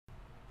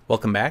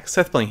Welcome back,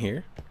 Seth Bling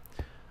here.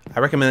 I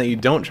recommend that you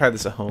don't try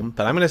this at home,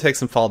 but I'm going to take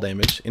some fall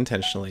damage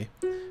intentionally.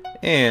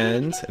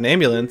 And an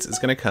ambulance is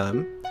going to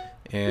come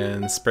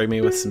and spray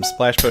me with some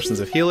splash potions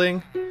of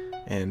healing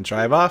and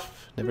drive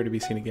off, never to be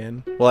seen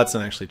again. Well, that's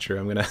not actually true.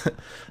 I'm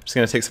just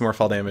gonna take some more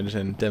fall damage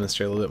and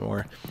demonstrate a little bit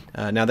more.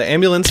 Now the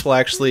ambulance will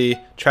actually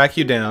track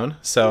you down,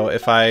 so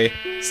if I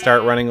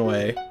start running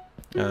away,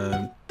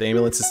 the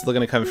ambulance is still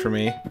gonna come for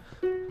me.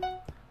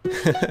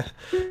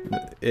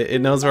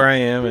 it knows where I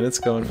am and it's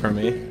going for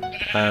me.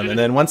 And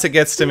then once it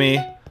gets to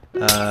me,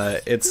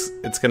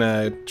 it's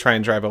gonna try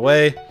and drive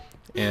away,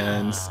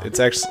 and it's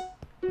actually.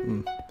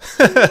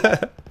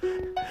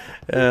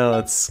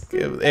 Well,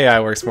 AI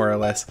works more or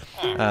less.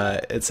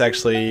 It's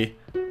actually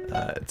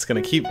it's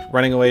gonna keep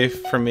running away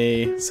from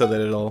me so that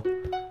it'll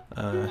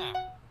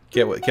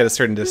get a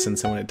certain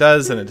distance, and when it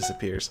does, then it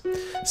disappears.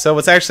 So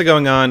what's actually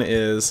going on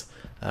is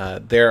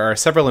there are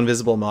several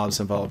invisible mobs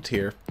involved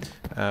here.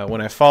 When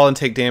I fall and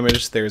take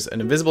damage, there's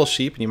an invisible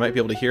sheep, and you might be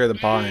able to hear the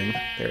bawing.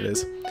 There it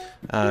is.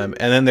 And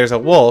then there's a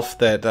wolf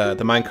that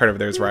the minecart over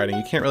there is riding.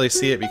 You can't really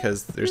see it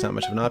because there's not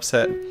much of an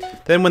offset.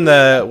 Then when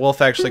the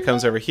wolf actually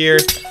comes over here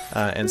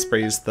and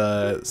sprays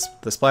the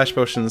splash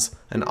potions,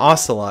 an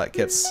ocelot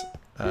gets,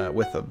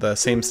 with the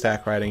same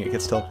stack riding, it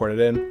gets teleported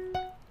in.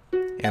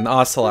 And the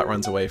ocelot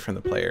runs away from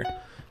the player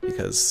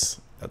because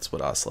that's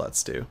what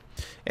ocelots do.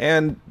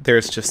 And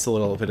there's just a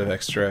little bit of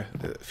extra,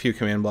 a few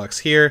command blocks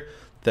here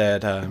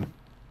that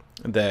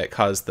that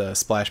cause the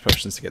splash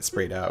potions to get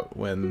sprayed out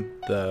when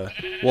the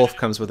wolf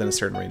comes within a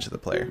certain range of the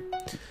player.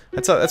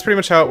 That's pretty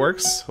much how it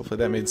works. Hopefully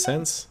that made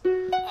sense.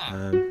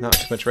 Not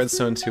too much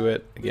redstone to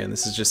it. Again,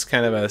 this is just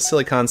kind of a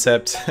silly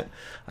concept.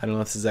 I don't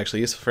know if this is actually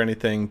useful for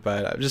anything,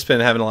 but I've just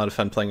been having a lot of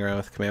fun playing around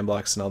with command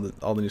blocks and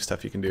all the new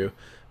stuff you can do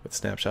with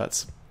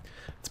snapshots.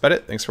 That's about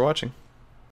it. Thanks for watching.